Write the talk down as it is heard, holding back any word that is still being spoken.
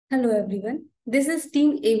Hello everyone, this is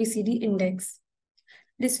Team ABCD Index.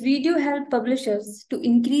 This video helps publishers to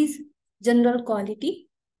increase general quality,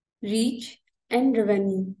 reach, and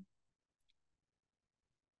revenue.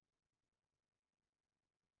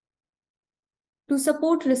 To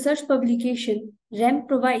support research publication, RAM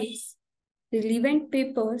provides relevant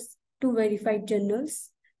papers to verified journals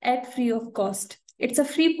at free of cost. It's a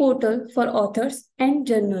free portal for authors and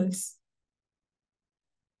journals.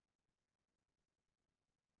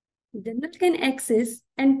 Journal can access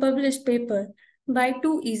and publish paper by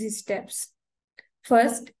two easy steps.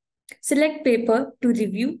 First, select paper to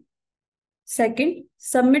review. Second,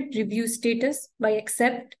 submit review status by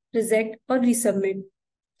accept, reject, or resubmit.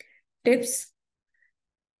 Tips: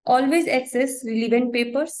 always access relevant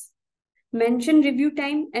papers. Mention review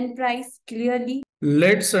time and price clearly.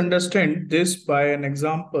 Let's understand this by an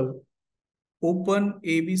example. Open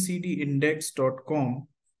abcdindex.com.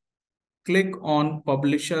 Click on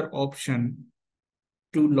Publisher option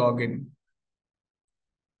to log in.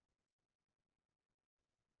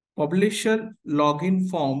 Publisher login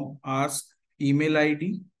form asks email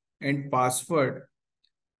ID and password.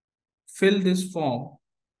 Fill this form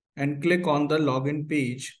and click on the login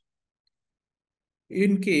page.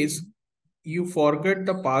 In case you forget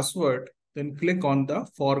the password, then click on the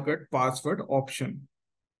Forget Password option.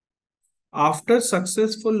 After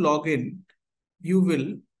successful login, you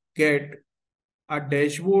will get a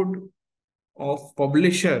dashboard of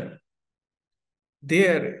publisher.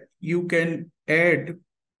 There you can add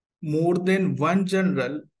more than one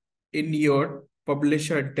journal in your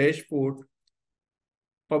publisher dashboard.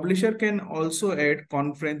 Publisher can also add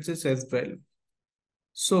conferences as well.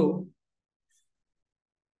 So,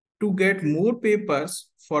 to get more papers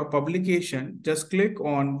for publication, just click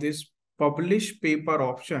on this Publish Paper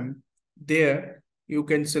option. There you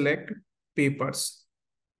can select papers.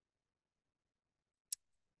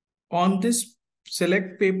 On this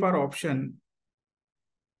Select Paper option,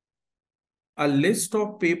 a list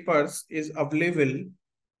of papers is available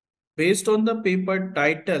based on the paper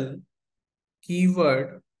title,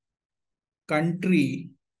 keyword,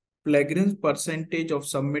 country, plagiarism percentage of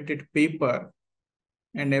submitted paper,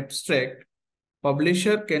 and abstract.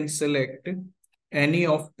 Publisher can select any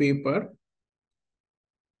of paper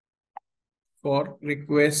for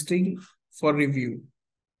requesting for review.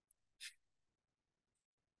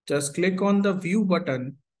 Just click on the View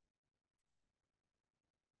button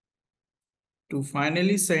to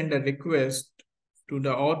finally send a request to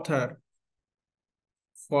the author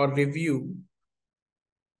for review.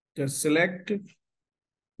 Just select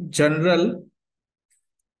General.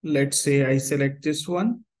 Let's say I select this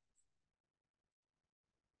one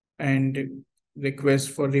and request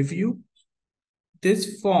for review.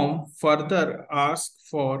 This form further asks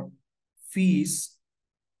for fees,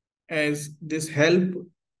 as this help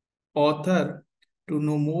author to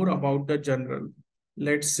know more about the journal.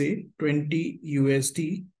 Let's say 20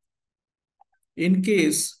 USD. In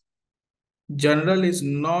case journal is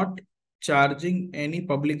not charging any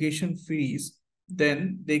publication fees,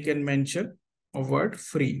 then they can mention a word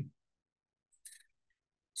free.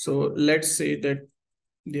 So let's say that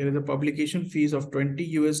there is a publication fees of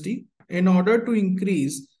 20 USD. In order to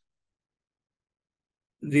increase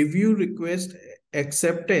review request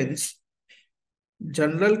acceptance,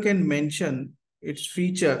 journal can mention its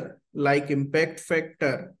feature like impact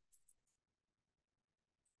factor,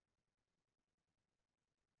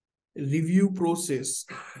 review process,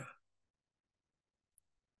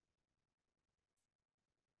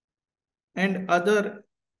 and other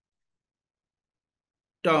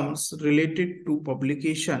terms related to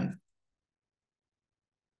publication,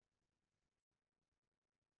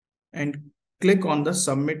 and click on the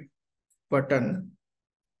submit button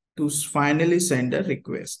to finally send a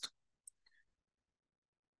request.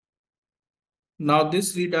 Now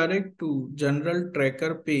this redirect to general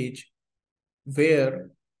tracker page where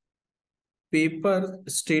paper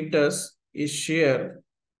status is shared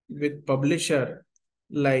with publisher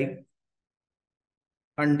like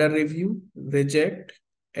under review, reject,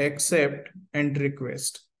 accept, and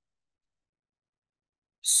request.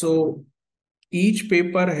 So each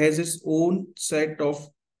paper has its own set of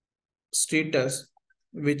status,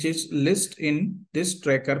 which is listed in this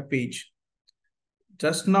tracker page.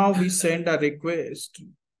 Just now we send a request,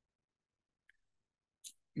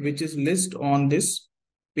 which is listed on this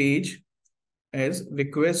page as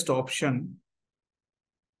request option.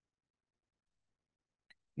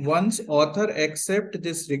 Once author accept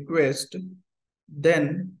this request,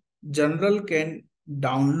 then journal can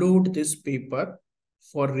download this paper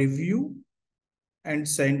for review and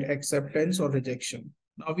send acceptance or rejection.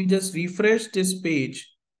 Now we just refresh this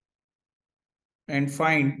page and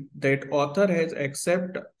find that author has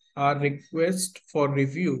accepted our request for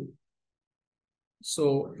review.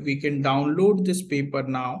 So we can download this paper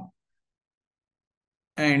now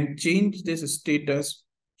and change this status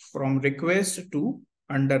from request to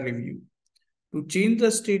under review. To change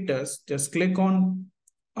the status, just click on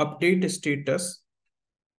update status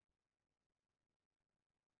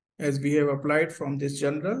as we have applied from this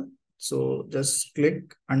journal. So just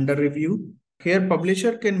click under review. Here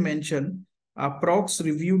publisher can mention approx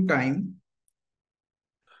review time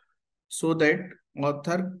so that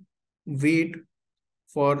author wait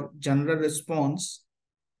for general response,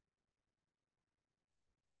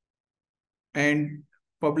 and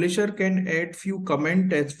publisher can add few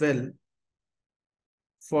comment as well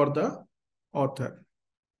for the author.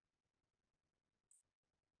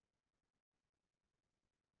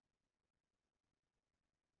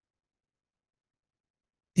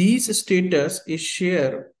 These status is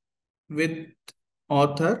shared with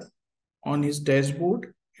author on his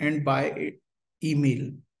dashboard and by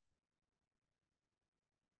email.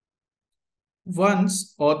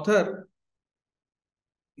 Once author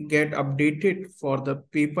get updated for the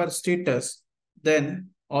paper status, then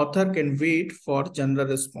author can wait for general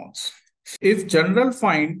response. If general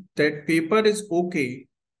find that paper is okay,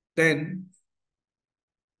 then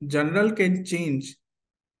general can change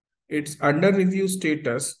its under review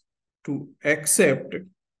status to accept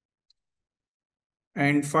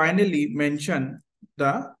and finally mention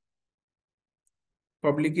the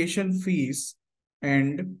publication fees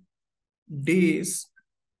and days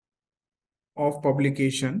of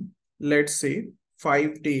publication, let's say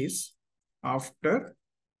 5 days after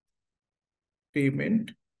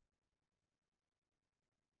payment,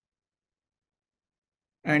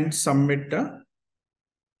 and submit the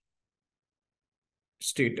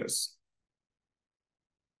status.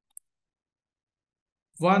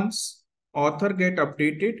 Once author get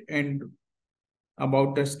updated and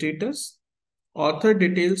about the status, author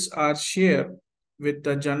details are shared with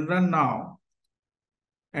the journal now,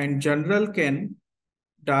 and journal can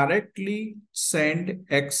directly send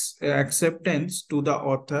acceptance to the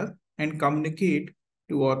author and communicate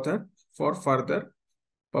to author for further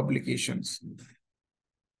publications.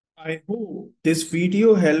 I hope this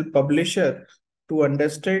video helped publisher to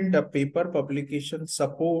understand the paper publication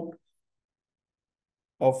support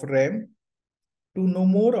of RAM. To know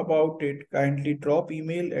more about it, kindly drop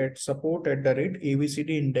email at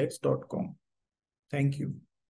support@abcdindex.com. Thank you.